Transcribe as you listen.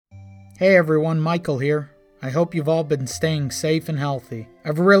Hey everyone, Michael here. I hope you've all been staying safe and healthy.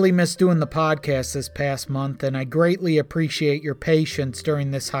 I've really missed doing the podcast this past month, and I greatly appreciate your patience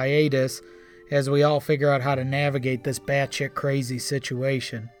during this hiatus as we all figure out how to navigate this batshit crazy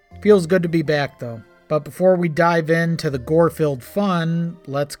situation. Feels good to be back though. But before we dive into the gore-filled fun,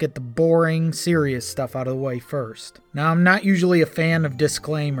 let's get the boring, serious stuff out of the way first. Now, I'm not usually a fan of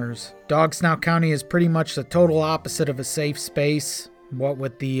disclaimers. Dog Snout County is pretty much the total opposite of a safe space, what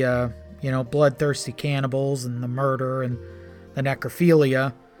with the bloodthirsty cannibals and the murder and the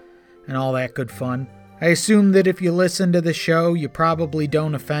necrophilia and all that good fun. I assume that if you listen to the show, you probably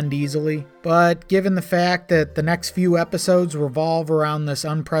don't offend easily, but given the fact that the next few episodes revolve around this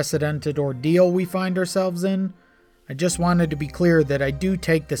unprecedented ordeal we find ourselves in, I just wanted to be clear that I do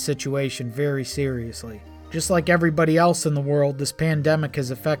take the situation very seriously. Just like everybody else in the world, this pandemic has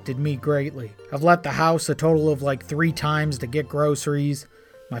affected me greatly. I've left the house a total of 3 times to get groceries.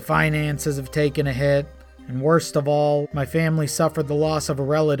 My finances have taken a hit, and worst of all, my family suffered the loss of a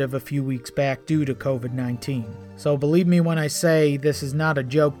relative a few weeks back due to COVID-19. So believe me when I say this is not a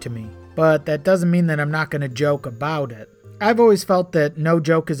joke to me, but that doesn't mean that I'm not going to joke about it. I've always felt that no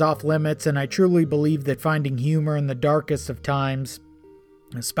joke is off limits, and I truly believe that finding humor in the darkest of times,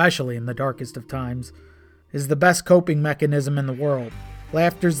 especially in the darkest of times, is the best coping mechanism in the world.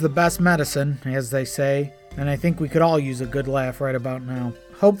 Laughter's the best medicine, as they say, and I think we could all use a good laugh right about now.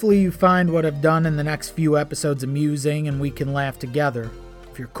 Hopefully you find what I've done in the next few episodes amusing and we can laugh together.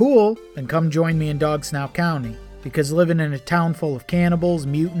 If you're cool, then come join me in Dog Snout County, because living in a town full of cannibals,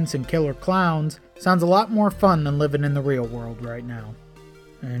 mutants, and killer clowns sounds a lot more fun than living in the real world right now.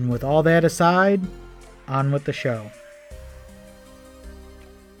 And with all that aside, on with the show.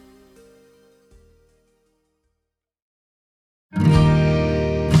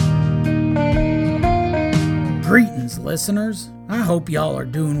 Greetings, listeners. I hope y'all are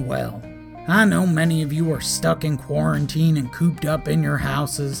doing well. I know many of you are stuck in quarantine and cooped up in your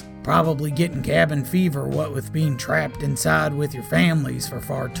houses, probably getting cabin fever what with being trapped inside with your families for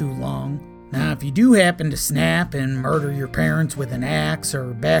far too long. Now, if you do happen to snap and murder your parents with an axe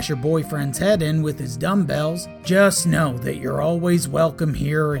or bash your boyfriend's head in with his dumbbells, just know that you're always welcome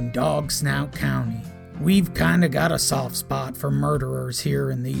here in Dog Snout County. We've kinda got a soft spot for murderers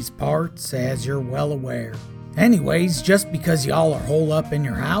here in these parts, as you're well aware. Anyways, just because y'all are holed up in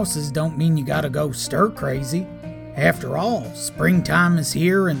your houses don't mean you gotta go stir crazy. After all, springtime is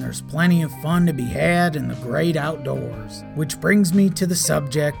here and there's plenty of fun to be had in the great outdoors. Which brings me to the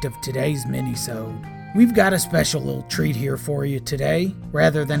subject of today's Minisode. We've got a special little treat here for you today.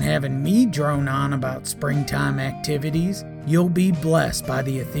 Rather than having me drone on about springtime activities, you'll be blessed by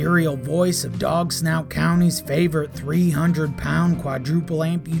the ethereal voice of Dog Snout County's favorite 300-pound quadruple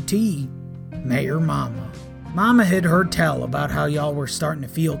amputee, Mayor Mama. Mama had heard tell about how y'all were starting to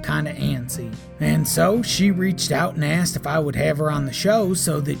feel kinda antsy, and so she reached out and asked if I would have her on the show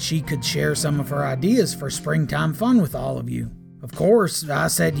so that she could share some of her ideas for springtime fun with all of you. Of course, I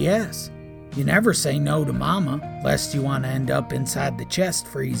said yes. You never say no to Mama, lest you want to end up inside the chest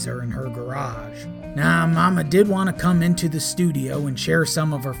freezer in her garage. Now, Mama did want to come into the studio and share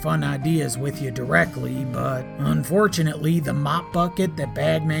some of her fun ideas with you directly, but unfortunately, the mop bucket that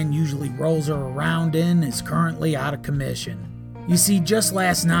Bagman usually rolls her around in is currently out of commission. You see, just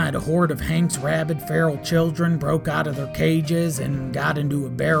last night, a horde of Hank's rabid feral children broke out of their cages and got into a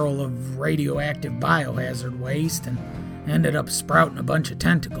barrel of radioactive biohazard waste and ended up sprouting a bunch of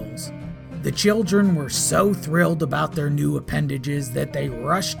tentacles. The children were so thrilled about their new appendages that they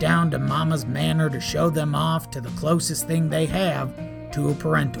rushed down to Mama's manor to show them off to the closest thing they have to a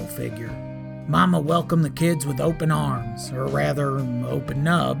parental figure. Mama welcomed the kids with open arms, or rather, open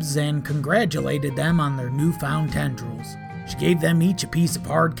nubs, and congratulated them on their newfound tendrils. She gave them each a piece of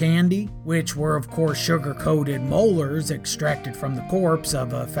hard candy, which were of course sugar-coated molars extracted from the corpse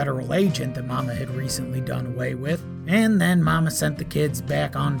of a federal agent that Mama had recently done away with, and then Mama sent the kids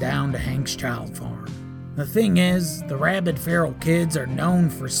back on down to Hank's child farm. The thing is, the rabid feral kids are known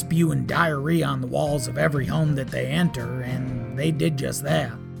for spewing diarrhea on the walls of every home that they enter, and they did just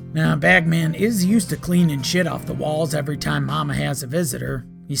that. Now, Bagman is used to cleaning shit off the walls every time Mama has a visitor.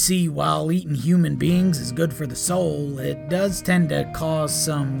 You see, while eating human beings is good for the soul, it does tend to cause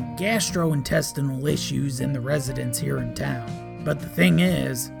some gastrointestinal issues in the residents here in town. But the thing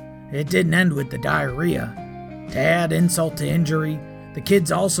is, it didn't end with the diarrhea. To add insult to injury, the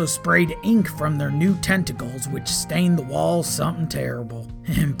kids also sprayed ink from their new tentacles, which stained the walls something terrible.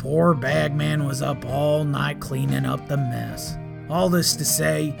 And poor Bagman was up all night cleaning up the mess. All this to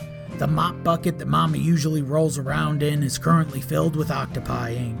say, the mop bucket that Mama usually rolls around in is currently filled with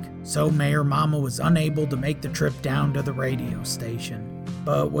octopi ink, so Mayor Mama was unable to make the trip down to the radio station.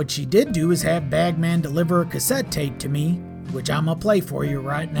 But what she did do is have Bagman deliver a cassette tape to me, which I'm gonna play for you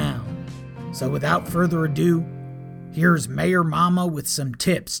right now. So without further ado, here's Mayor Mama with some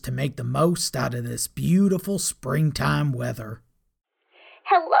tips to make the most out of this beautiful springtime weather.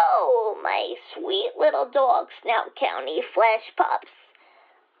 Hello, my sweet little dog Snout County flesh pups.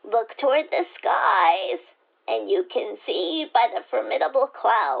 Look toward the skies, and you can see by the formidable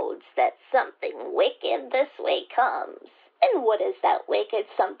clouds that something wicked this way comes. And what is that wicked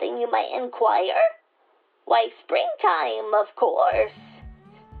something, you might inquire? Why, springtime, of course.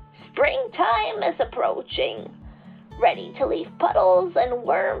 Springtime is approaching, ready to leave puddles and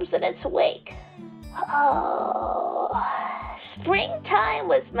worms in its wake. Oh, springtime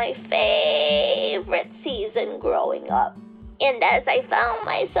was my favorite season growing up. And as I found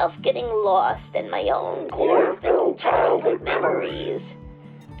myself getting lost in my own gore-filled childhood memories,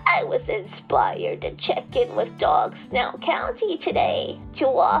 I was inspired to check in with Dog Snout County today to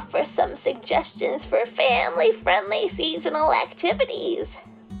offer some suggestions for family-friendly seasonal activities.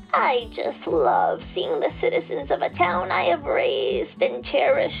 I just love seeing the citizens of a town I have raised and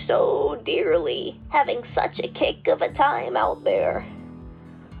cherished so dearly having such a kick of a time out there.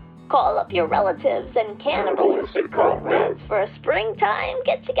 Call up your relatives and cannibalistic comrades for a springtime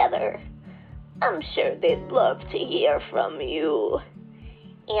get-together. I'm sure they'd love to hear from you.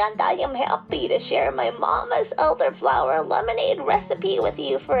 And I am happy to share my mama's elderflower lemonade recipe with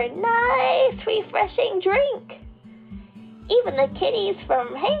you for a nice, refreshing drink. Even the kitties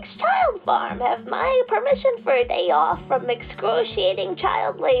from Hank's Child Farm have my permission for a day off from excruciating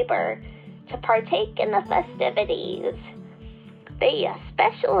child labor to partake in the festivities. They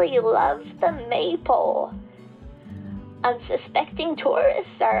especially love the maypole. Unsuspecting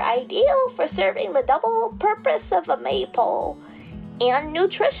tourists are ideal for serving the double purpose of a maypole and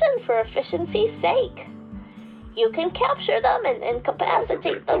nutrition for efficiency's sake. You can capture them and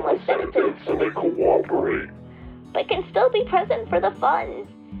incapacitate them with sedatives so they cooperate, but can still be present for the fun.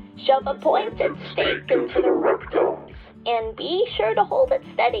 Shove a pointed stake into the rectums, and be sure to hold it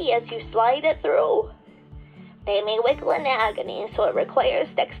steady as you slide it through. They may wiggle in agony, so it requires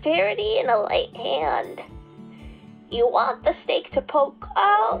dexterity and a light hand. You want the stake to poke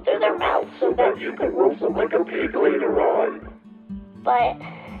out through their mouth so that you can roast them like a pig later on. But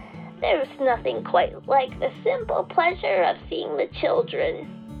there's nothing quite like the simple pleasure of seeing the children,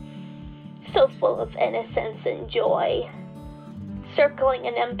 so full of innocence and joy, circling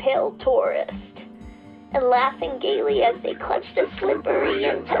an impaled tourist, and laughing gaily as they clutch the slippery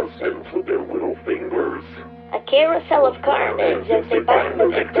intestines with their little fingers. A carousel of carnage as they bind the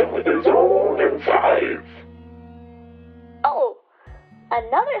victim with his own insides. Oh,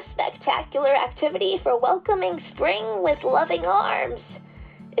 another spectacular activity for welcoming spring with loving arms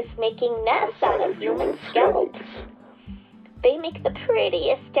is making nests out of human scalps. They make the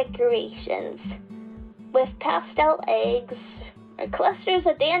prettiest decorations, with pastel eggs or clusters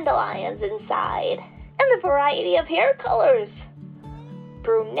of dandelions inside, and a variety of hair colors.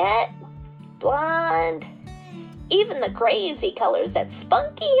 Brunette, blonde, even the crazy colors that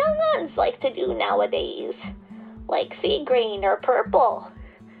spunky young-uns like to do nowadays, like sea green or purple.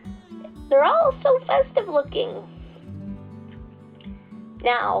 They're all so festive looking.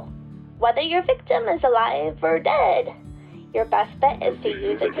 Now, whether your victim is alive or dead, your best bet is to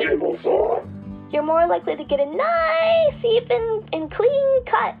use a table saw. You're more likely to get a nice, even, and clean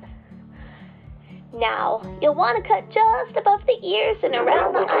cut. Now, you'll want to cut just above the ears and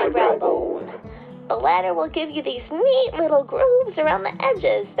around the eyebrow bone. The latter will give you these neat little grooves around the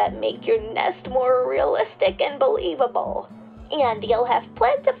edges that make your nest more realistic and believable. And you'll have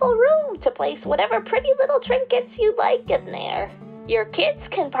plentiful room to place whatever pretty little trinkets you like in there. Your kids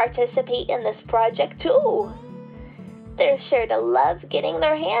can participate in this project too. They're sure to love getting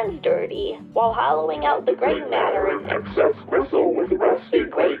their hands dirty while hollowing out the gray matter and excess gristle with rusty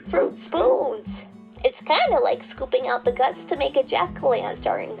grapefruit spoons. It's kind of like scooping out the guts to make a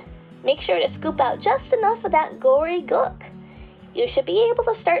jack-o'-lantern. Make sure to scoop out just enough of that gory gook. You should be able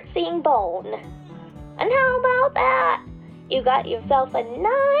to start seeing bone. And how about that? You got yourself a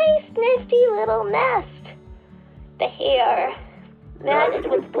nice, nifty little nest. The hair, matted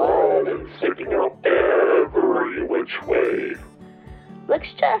with blood and sticking out every which way, looks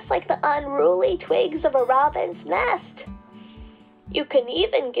just like the unruly twigs of a robin's nest. You can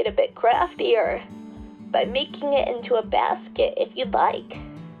even get a bit craftier by making it into a basket if you'd like.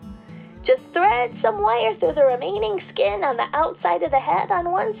 Just thread some wire through the remaining skin on the outside of the head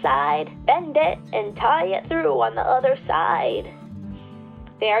on one side, bend it, and tie it through on the other side.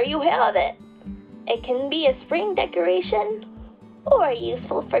 There you have it. It can be a spring decoration or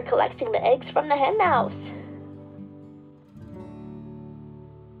useful for collecting the eggs from the hen house.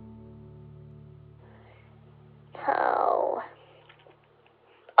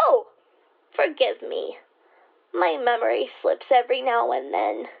 forgive me. My memory slips every now and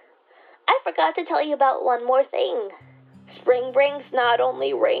then. I forgot to tell you about one more thing. Spring brings not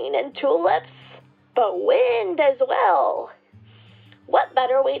only rain and tulips, but wind as well. What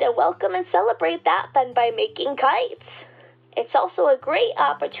better way to welcome and celebrate that than by making kites? It's also a great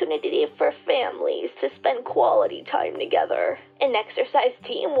opportunity for families to spend quality time together and exercise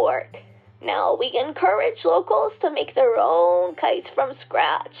teamwork. Now, we encourage locals to make their own kites from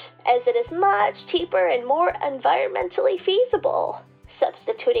scratch, as it is much cheaper and more environmentally feasible,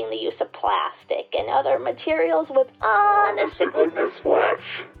 substituting the use of plastic and other materials with honest to goodness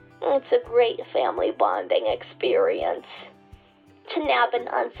flesh. It's a great family bonding experience. To nab an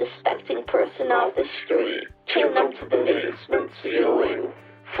unsuspecting person off the street, chain them to the basement ceiling,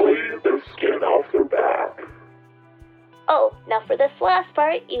 flay their skin off their back. Oh, now for this last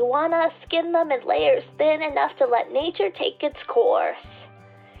part, you wanna skin them in layers thin enough to let nature take its course.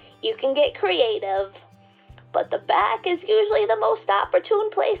 You can get creative, but the back is usually the most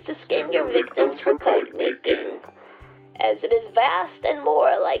opportune place to skin your victims for kite making, as it is vast and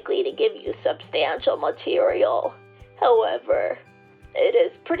more likely to give you substantial material. However, it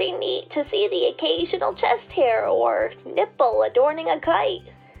is pretty neat to see the occasional chest hair or nipple adorning a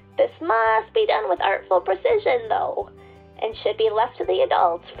kite. This must be done with artful precision, though, and should be left to the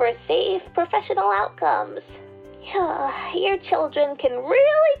adults for safe, professional outcomes. Your children can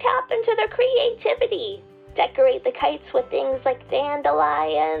really tap into their creativity. Decorate the kites with things like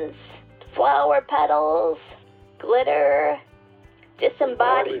dandelions, flower petals, glitter,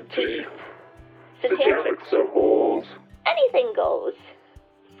 disembodied teeth, satanic symbols. Anything goes.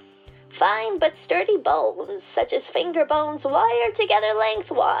 Fine but sturdy bones, such as finger bones wired together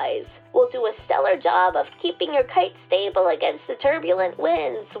lengthwise, will do a stellar job of keeping your kite stable against the turbulent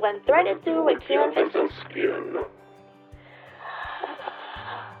winds when threaded through a canvas of skin.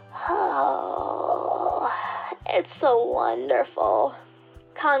 Oh, it's so wonderful.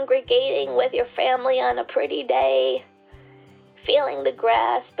 Congregating with your family on a pretty day, feeling the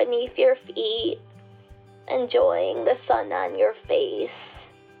grass beneath your feet, enjoying the sun on your face,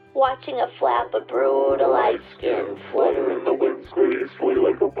 watching a flap of brutalized skin flutter in the winds gracefully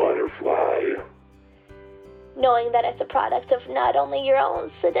like a butterfly. Knowing that it's a product of not only your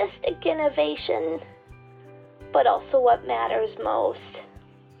own sadistic innovation, but also what matters most.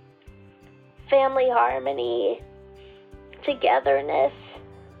 Family harmony, togetherness,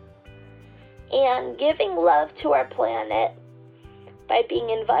 and giving love to our planet by being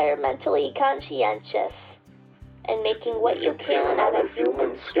environmentally conscientious and making what you can out of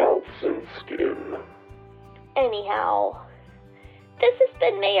human scalps and skin. Anyhow, this has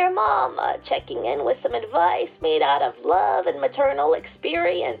been Mayor Mama checking in with some advice made out of love and maternal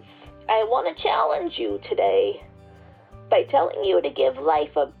experience. I want to challenge you today by telling you to give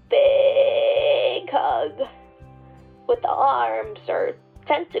life a big hug with the arms or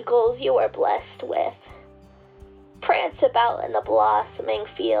tentacles you are blessed with. Prance about in the blossoming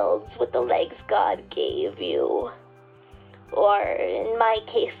fields with the legs God gave you. Or, in my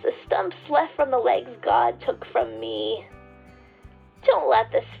case, the stumps left from the legs God took from me. Don't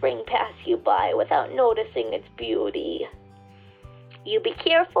let the spring pass you by without noticing its beauty. You be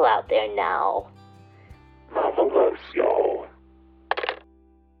careful out there now. Mama loves y'all.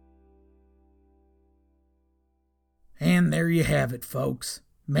 And there you have it, folks.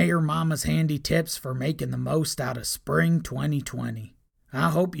 Mayor Mama's handy tips for making the most out of spring 2020. I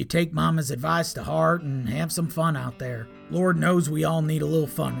hope you take Mama's advice to heart and have some fun out there. Lord knows we all need a little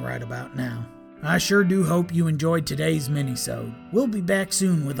fun right about now. I sure do hope you enjoyed today's Minisode. We'll be back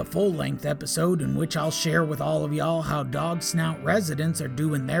soon with a full-length episode in which I'll share with all of y'all how Dog Snout residents are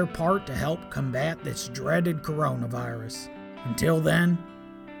doing their part to help combat this dreaded coronavirus. Until then,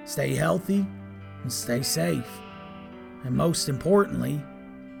 stay healthy and stay safe. And most importantly,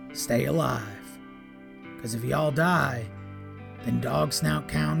 stay alive. Because if y'all die, then Dog Snout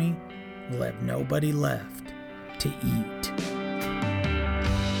County will have nobody left to eat.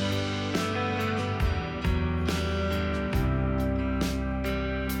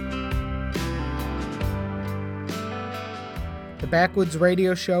 The Backwoods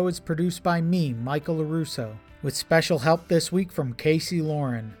Radio Show is produced by me, Michael LaRusso, with special help this week from Casey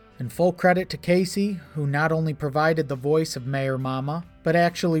Lauren. And full credit to Casey, who not only provided the voice of Mayor Mama, but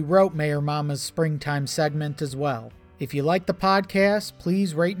actually wrote Mayor Mama's springtime segment as well. If you like the podcast,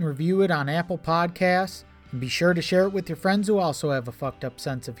 please rate and review it on Apple Podcasts, and be sure to share it with your friends who also have a fucked up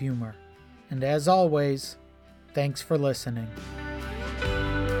sense of humor. And as always, thanks for listening.